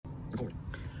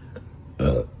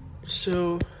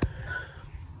So,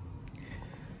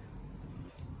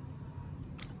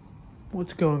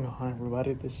 what's going on,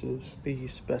 everybody? This is the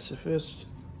Specifist,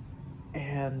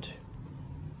 and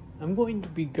I'm going to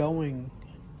be going.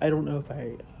 I don't know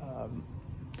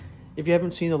if you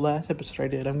haven't seen the last episode I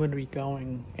did, I'm going to be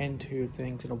going into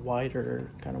things in a wider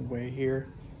kind of way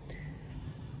here.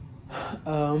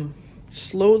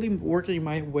 Slowly working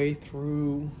my way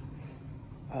through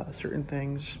certain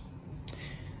things,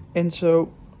 and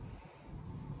so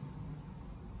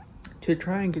to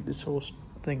try and get this whole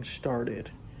thing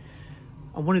started,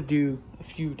 I want to do a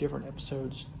few different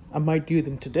episodes. I might do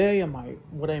them today.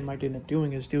 What I might end up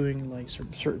doing is doing like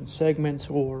certain segments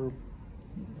or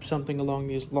something along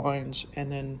these lines,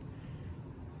 and then,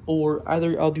 or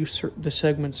either I'll do the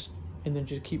segments and then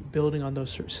just keep building on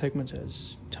those segments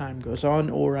as time goes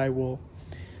on, or I will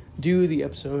do the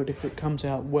episode if it comes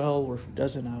out well, or if it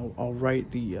doesn't, I'll write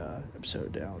the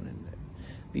episode down and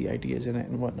the ideas in it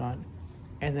and whatnot,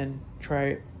 and then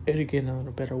try it again in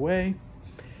a better way.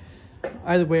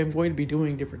 Either way, I'm going to be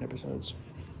doing different episodes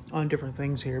on different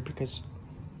things here because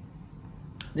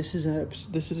this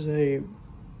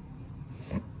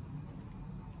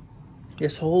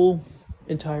whole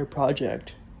entire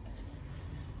project.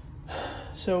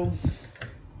 So,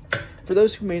 for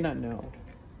those who may not know,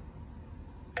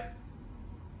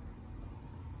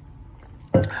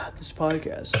 this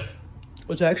podcast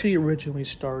was actually originally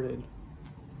started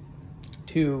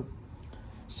to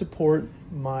support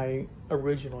my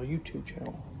original YouTube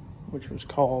channel, which was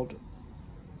called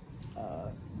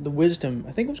The Wisdom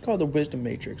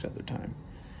Matrix at the time.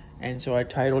 And so I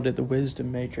titled it The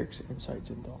Wisdom Matrix Insights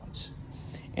and Thoughts.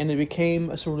 And it became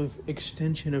a sort of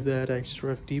extension of that. I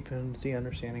sort of deepened the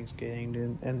understandings gained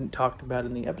and talked about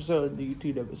in the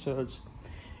YouTube episodes.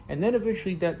 And then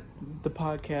eventually the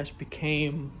podcast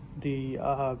became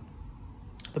the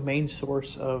main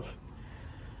source of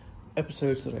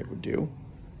episodes that I would do.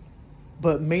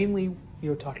 But mainly,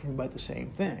 talking about the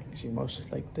same things. Mostly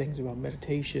like things about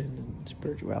meditation and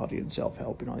spirituality and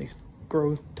self-help and all these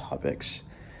growth topics.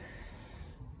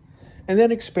 And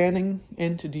then expanding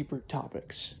into deeper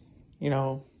topics.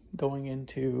 Going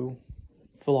into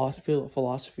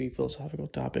philosophical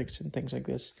topics and things like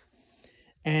this.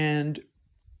 And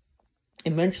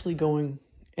eventually going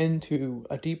into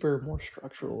a deeper, more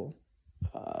structural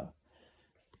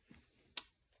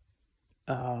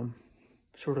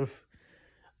sort of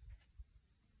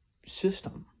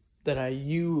system that I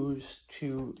use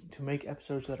to make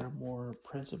episodes that are more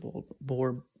principled,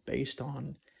 more based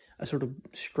on a sort of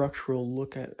structural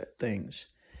look at things.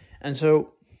 And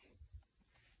so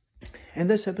in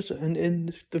this episode and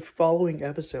in the following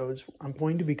episodes, I'm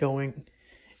going to be going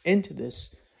into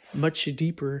this much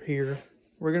deeper here.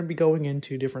 We're going to be going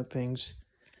into different things.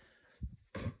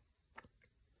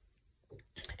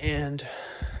 And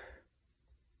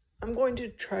I'm going to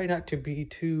try not to be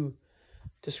too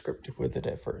descriptive with it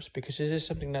at first, because it is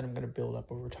something that I'm going to build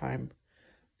up over time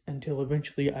until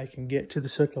eventually I can get to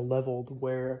such a level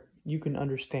where you can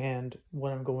understand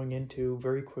what I'm going into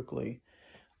very quickly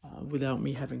without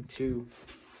me having to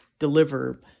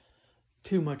deliver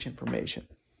too much information.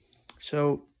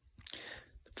 So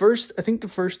I think the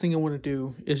first thing I want to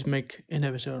do is make an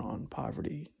episode on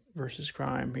poverty versus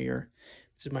crime here.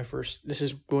 This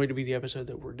is going to be the episode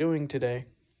that we're doing today.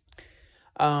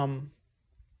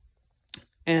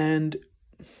 And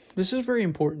this is a very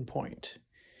important point,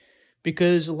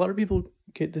 because a lot of people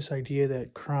get this idea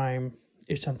that crime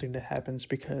is something that happens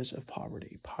because of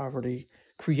poverty. Poverty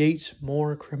creates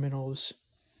more criminals,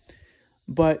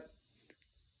 but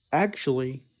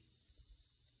actually,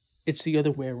 it's the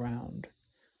other way around.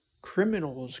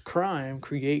 Crime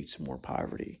creates more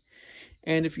poverty.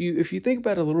 And if you think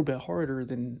about it a little bit harder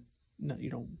than,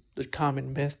 the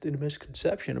common myth and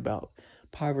misconception about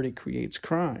poverty creates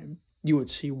crime, you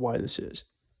would see why this is.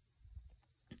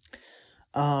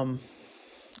 And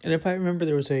if I remember,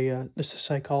 there was a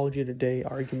Psychology Today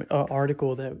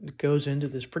article that goes into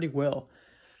this pretty well,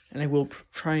 and I will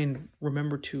try and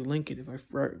remember to link it if I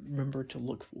remember to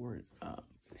look for it,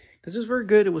 because it's very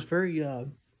good. It was very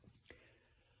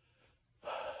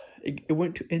it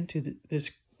went into this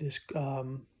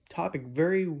topic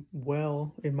very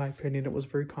well, in my opinion. It was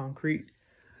very concrete.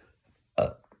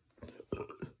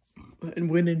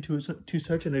 And went into to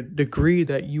such a degree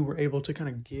that you were able to kind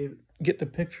of get the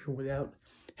picture without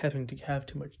having to have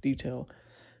too much detail.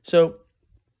 So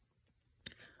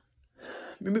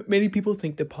many people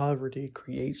think that poverty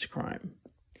creates crime.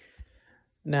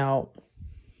 Now,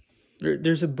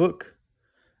 there's a book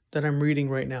that I'm reading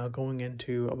right now going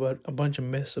into about a bunch of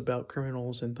myths about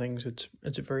criminals and things.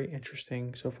 It's very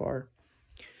interesting so far.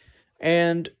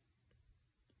 And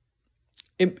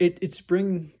it's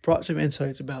brought some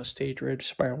insights about stage red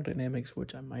spiral dynamics,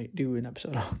 which I might do an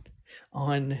episode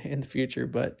on in the future.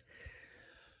 But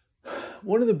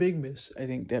one of the big myths I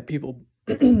think that people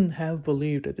have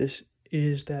believed that this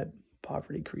is that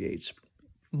poverty creates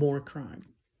more crime.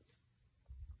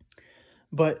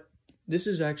 But this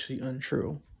is actually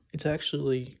untrue. It's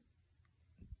actually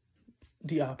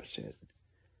the opposite.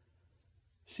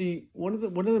 See, one of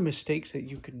the mistakes that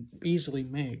you can easily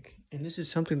make, and this is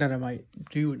something that I might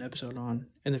do an episode on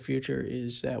in the future,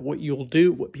 is that what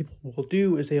people will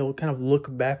do is they'll kind of look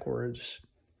backwards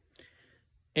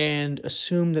and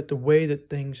assume that the way that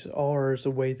things are is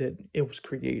the way that it was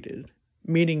created.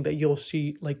 Meaning that you'll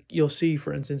see,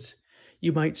 for instance,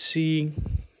 you might see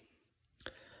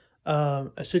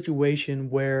a situation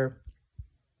where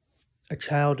a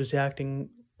child is acting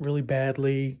really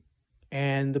badly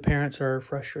and the parents are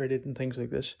frustrated and things like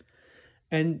this.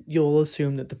 And you'll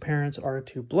assume that the parents are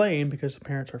to blame because the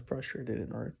parents are frustrated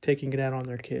and are taking it out on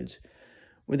their kids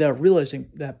without realizing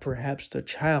that perhaps the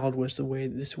child was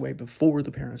this way before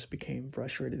the parents became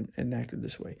frustrated and acted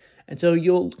this way. And so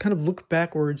you'll kind of look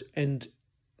backwards and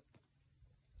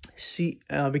see,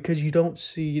 because you don't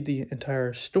see the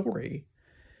entire story,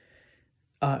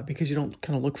 because you don't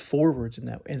kind of look forwards in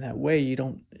that way, you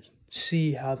don't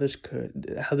see how this kind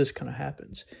of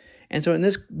happens. And so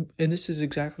this is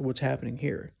exactly what's happening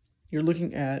here. You're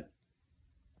looking at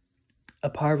a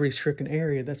poverty-stricken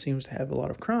area that seems to have a lot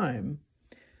of crime,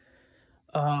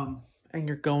 and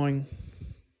you're going,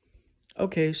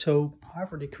 okay, so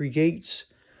poverty creates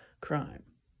crime,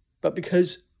 but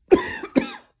because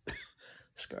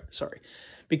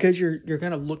because you're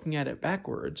kind of looking at it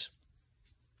backwards,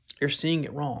 you're seeing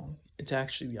it wrong. It's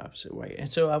actually the opposite way.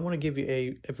 And so I want to give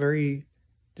you a very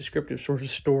descriptive sort of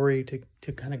story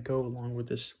to kind of go along with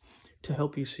this, to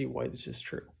help you see why this is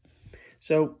true.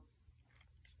 So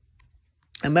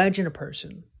imagine a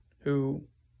person who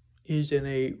is in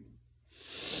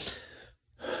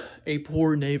a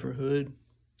poor neighborhood,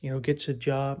 gets a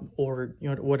job or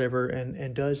whatever,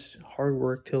 and does hard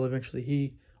work till eventually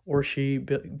he or she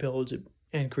builds it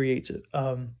and creates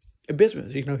a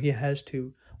business. He has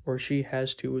to, or she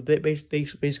has to.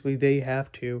 They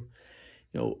have to,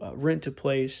 rent a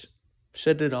place,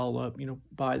 set it all up,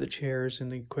 buy the chairs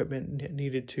and the equipment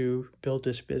needed to build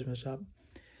this business up.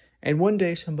 And one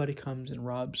day somebody comes and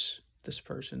robs this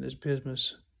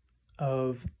business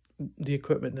of the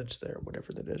equipment that's there,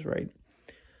 whatever that is, right?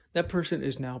 That person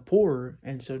is now poor,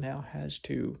 and so now has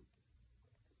to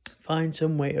find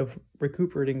some way of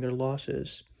recuperating their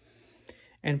losses.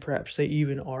 And perhaps they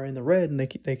even are in the red and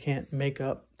they can't make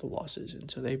up the losses.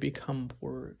 And so they become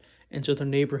poor. And so their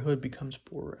neighborhood becomes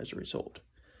poor as a result.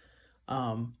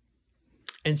 And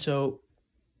so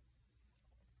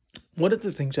one of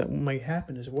the things that might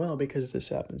happen as well, because this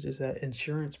happens, is that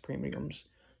insurance premiums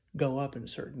go up in a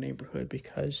certain neighborhood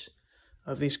because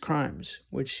of these crimes,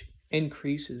 which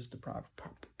increases the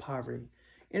poverty.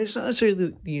 And it's not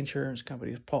necessarily the insurance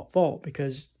company's fault,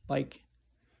 because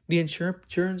the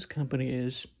insurance company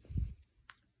is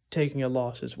taking a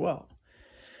loss as well.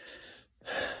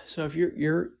 So if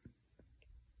you're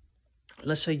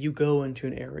let's say you go into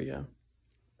an area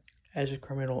as a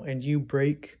criminal and you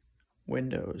break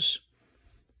windows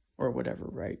or whatever,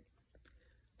 right?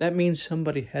 That means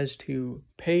somebody has to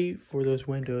pay for those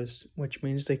windows, which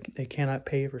means they cannot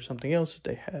pay for something else that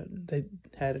they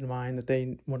had in mind that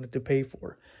they wanted to pay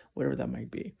for, whatever that might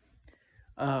be.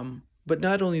 But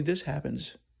not only this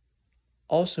happens,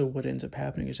 also what ends up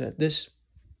happening is that this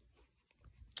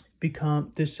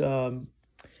is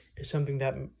something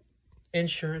that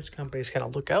insurance companies kind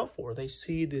of look out for. They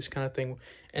see this kind of thing,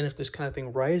 and if this kind of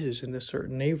thing rises in this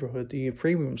certain neighborhood, the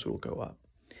premiums will go up,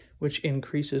 which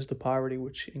increases the poverty,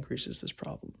 which increases this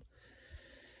problem.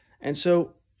 And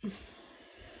so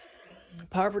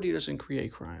poverty doesn't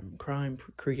create crime. Crime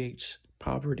creates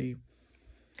poverty,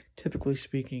 typically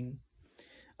speaking.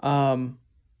 If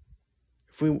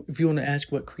you want to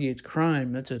ask what creates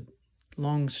crime, that's a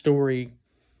long story.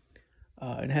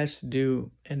 It has to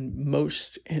do and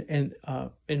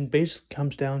basically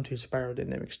comes down to spiral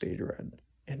dynamic stage red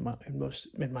in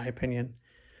my opinion.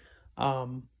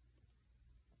 And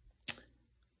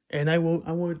I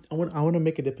want to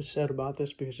make an episode about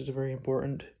this because it's very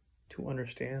important to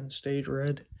understand stage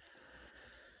red.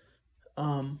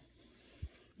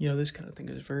 This kind of thing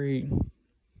is very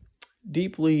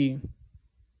deeply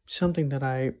something that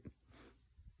I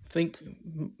think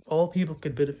all people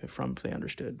could benefit from if they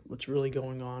understood what's really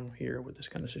going on here with this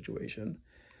kind of situation.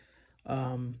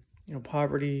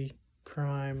 Poverty,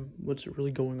 crime, what's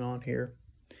really going on here.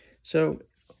 So,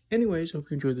 anyways, hope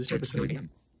you enjoyed this episode.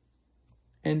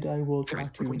 And I will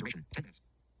talk to you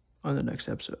on the next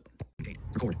episode.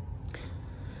 Record.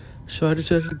 So I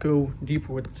decided to go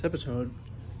deeper with this episode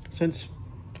since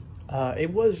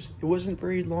it wasn't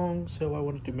very long, so I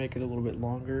wanted to make it a little bit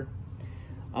longer.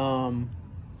 Kind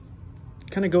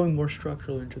of going more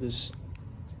structural into this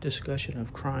discussion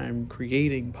of crime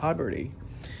creating poverty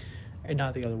and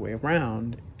not the other way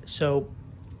around. So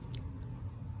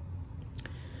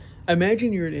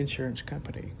imagine you're an insurance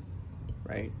company,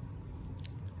 right?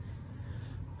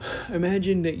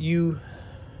 Imagine that you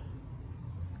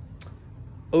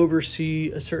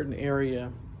oversee a certain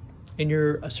area and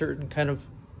you're a certain kind of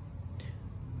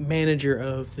manager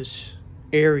of this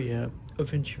area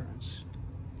of insurance.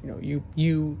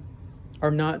 You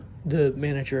are not the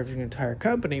manager of the entire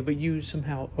company, but you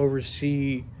somehow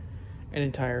oversee an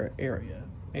entire area,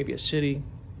 maybe a city,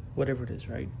 whatever it is,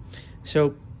 right?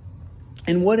 So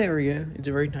in one area, it's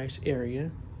a very nice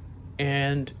area,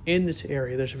 and in this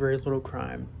area, there's very little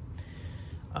crime.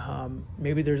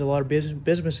 Maybe there's a lot of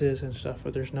businesses and stuff,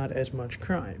 but there's not as much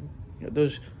crime.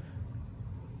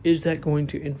 Is that going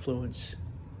to influence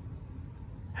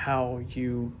how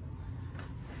you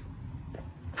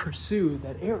pursue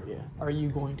that area? Are you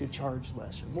going to charge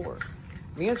less or more?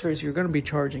 The answer is you're going to be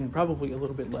charging probably a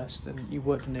little bit less than you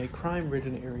would in a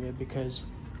crime-ridden area, because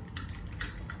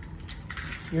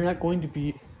you're not going to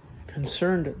be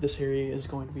concerned that this area is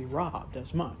going to be robbed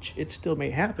as much. It still may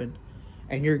happen,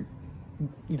 and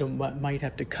might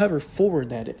have to cover for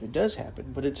that if it does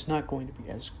happen, but it's not going to be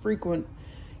as frequent,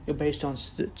 based on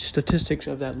statistics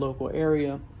of that local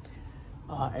area.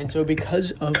 And so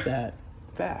because of that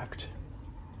fact,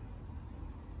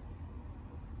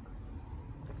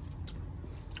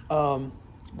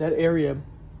 that area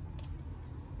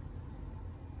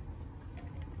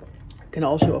can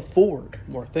also afford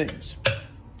more things,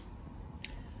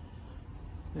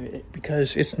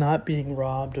 because it's not being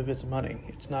robbed of its money.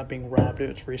 It's not being robbed of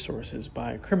its resources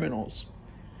by criminals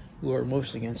who are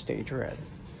mostly in stage red.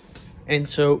 And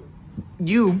so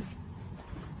you,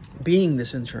 being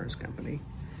this insurance company,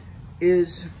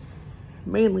 is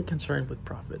mainly concerned with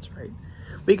profits, right?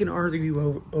 We can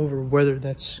argue over whether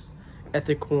that's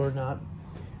ethical or not,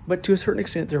 but to a certain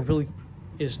extent, there really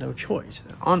is no choice.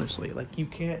 Honestly, you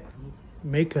can't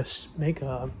make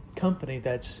a company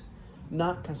that's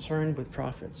not concerned with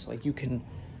profits. You can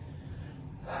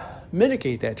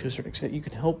mitigate that to a certain extent. You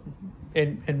can help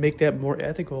and make that more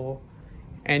ethical,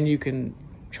 and you can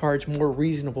charge more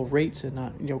reasonable rates and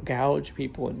not gouge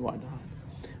people and whatnot.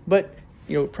 But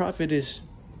profit is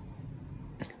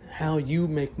how you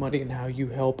make money and how you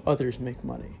help others make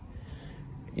money.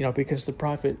 Because the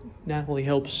profit not only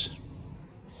helps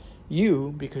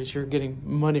you because you're getting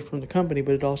money from the company,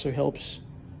 but it also helps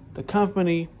the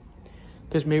company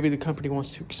because maybe the company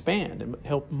wants to expand and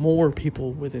help more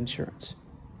people with insurance.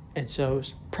 And so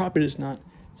profit is not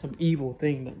some evil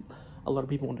thing that a lot of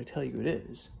people want to tell you it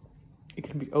is. It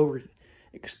can be over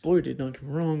exploited, don't get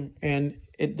me wrong, and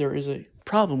there is a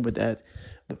problem with that,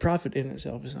 but profit in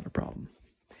itself is not a problem.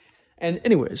 And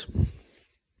anyways,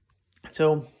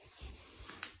 so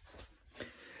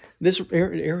this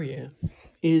area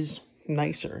is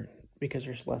nicer because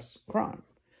there's less crime.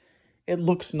 It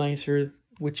looks nicer,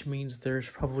 which means there's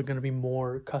probably going to be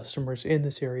more customers in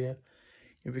this area,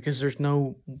 because there's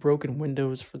no broken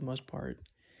windows for the most part.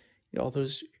 All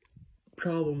those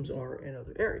problems are in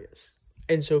other areas.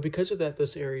 And so because of that,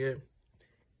 this area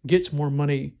gets more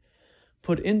money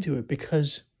put into it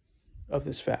because of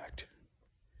this fact.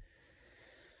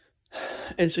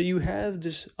 And so you have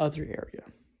this other area,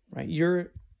 right?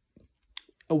 You're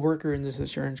a worker in this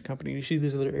insurance company. You see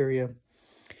this other area.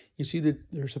 You see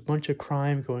that there's a bunch of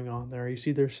crime going on there. You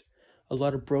see there's a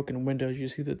lot of broken windows. You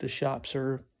see that the shops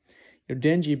are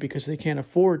dingy because they can't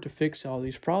afford to fix all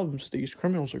these problems these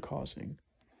criminals are causing.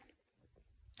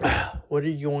 What are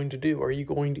you going to do? Are you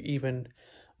going to even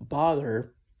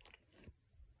bother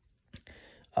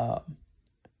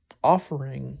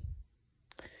offering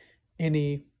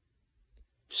any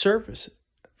service,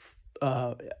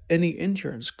 any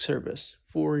insurance service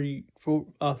for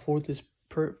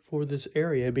this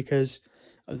area because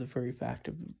of the very fact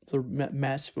of the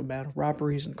massive amount of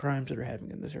robberies and crimes that are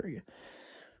happening in this area?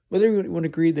 Whether you want to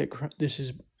agree that this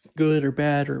is good or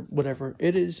bad or whatever,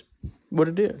 it is what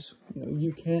it is.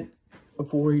 You can't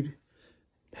avoid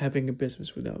having a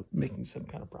business without making some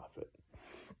kind of profit.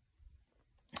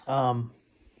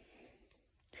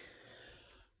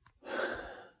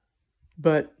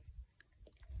 But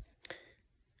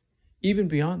even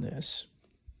beyond this,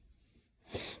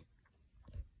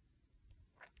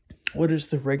 what is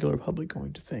the regular public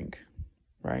going to think,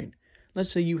 right?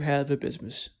 Let's say you have a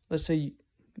business. Let's say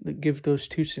give those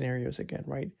two scenarios again,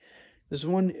 right? This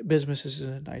one business is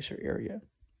in a nicer area,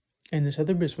 and this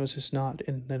other business is not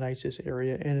in the nicest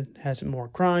area, and it has more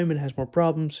crime and has more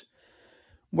problems.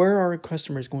 Where are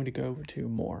customers going to go to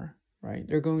more? Right?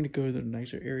 They're going to go to the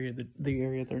nicer area, the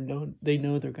area they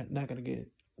know they're not going to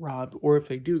get robbed, or if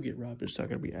they do get robbed, it's not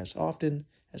going to be as often,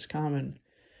 as common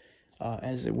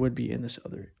as it would be in this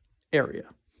other area.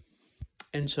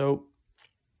 And so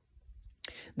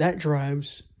that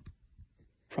drives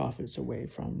profits away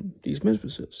from these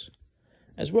businesses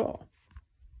as well.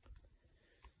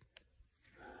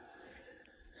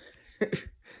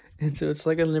 And so it's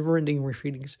like a never-ending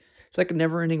repeating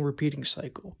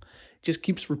cycle. It just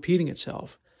keeps repeating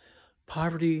itself.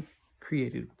 Poverty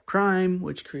created crime,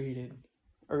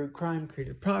 crime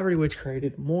created poverty, which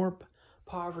created more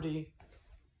poverty,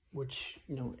 which,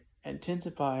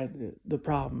 intensified the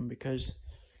problem, because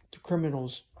the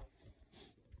criminals,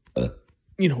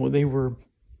 they were,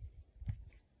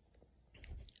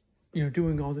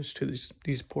 doing all this to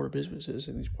these poor businesses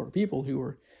and these poor people who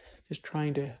were just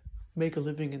trying to make a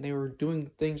living, and they were doing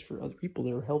things for other people.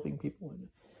 They were helping people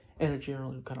in a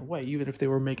general kind of way. Even if they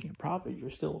were making a profit,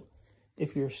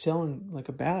 if you're selling like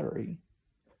a battery,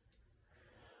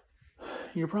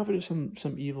 your profit is some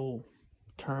evil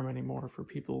term anymore for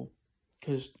people,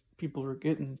 because people are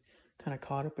getting kind of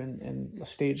caught up in a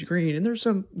stage green, and there's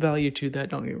some value to that,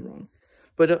 don't get me wrong.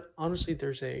 But honestly,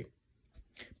 there's a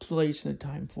place and a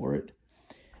time for it.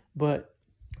 But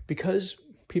because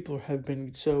people have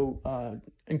been so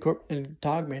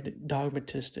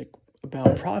dogmatistic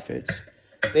about profits,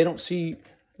 they don't see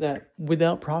that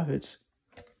without profits,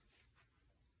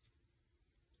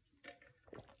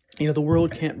 the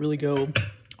world can't really go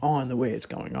on the way it's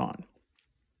going on.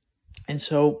 And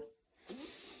so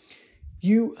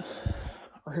you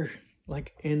are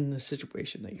like in the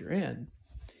situation that you're in.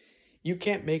 You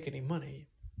can't make any money.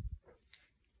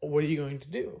 What are you going to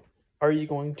do? Are you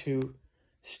going to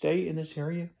stay in this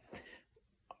area?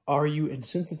 Are you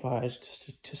incentivized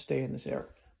to stay in this area?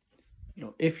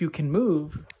 If you can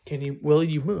move, will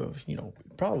you move?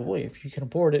 Probably. If you can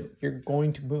afford it, you're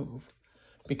going to move,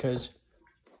 because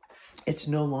it's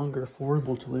no longer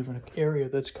affordable to live in an area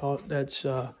that's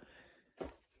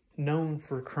known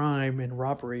for crime and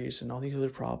robberies and all these other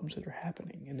problems that are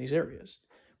happening in these areas,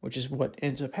 which is what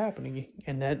ends up happening,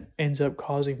 and that ends up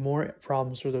causing more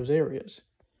problems for those areas.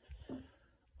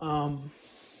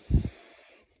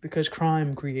 Because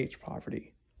crime creates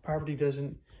poverty. Poverty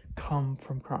doesn't come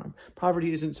from crime.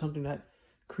 Poverty isn't something that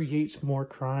creates more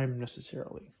crime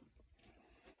necessarily.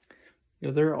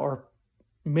 There are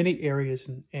many areas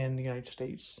in the United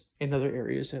States and other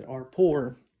areas that are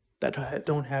poor that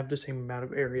don't have the same amount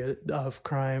of area of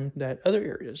crime that other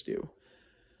areas do.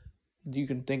 You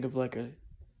can think of like a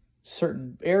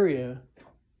certain area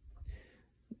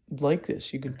like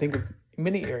this. You can think of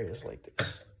many areas like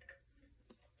this.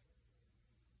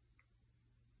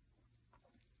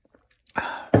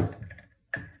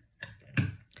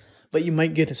 But you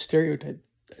might get a stereotype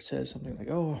that says something like,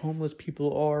 "Oh, homeless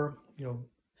people are,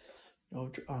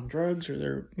 on drugs, or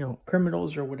they're,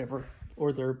 criminals or whatever,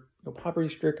 or they're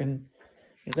poverty-stricken."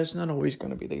 That's not always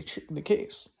going to be the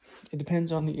case. It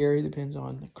depends on the area, depends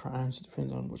on the crimes,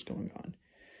 depends on what's going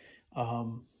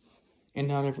on. And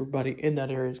not everybody in that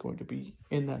area is going to be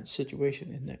in that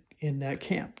situation, in that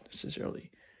camp necessarily.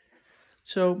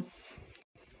 So,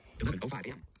 11:05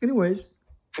 a.m. Anyways,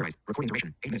 Ferrite, recording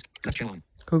duration 8 minutes. Left channel on.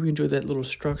 Hope you enjoyed that little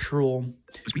structural A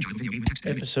screenshot of a video game with text.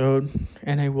 episode,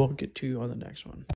 and I will get to you on the next one.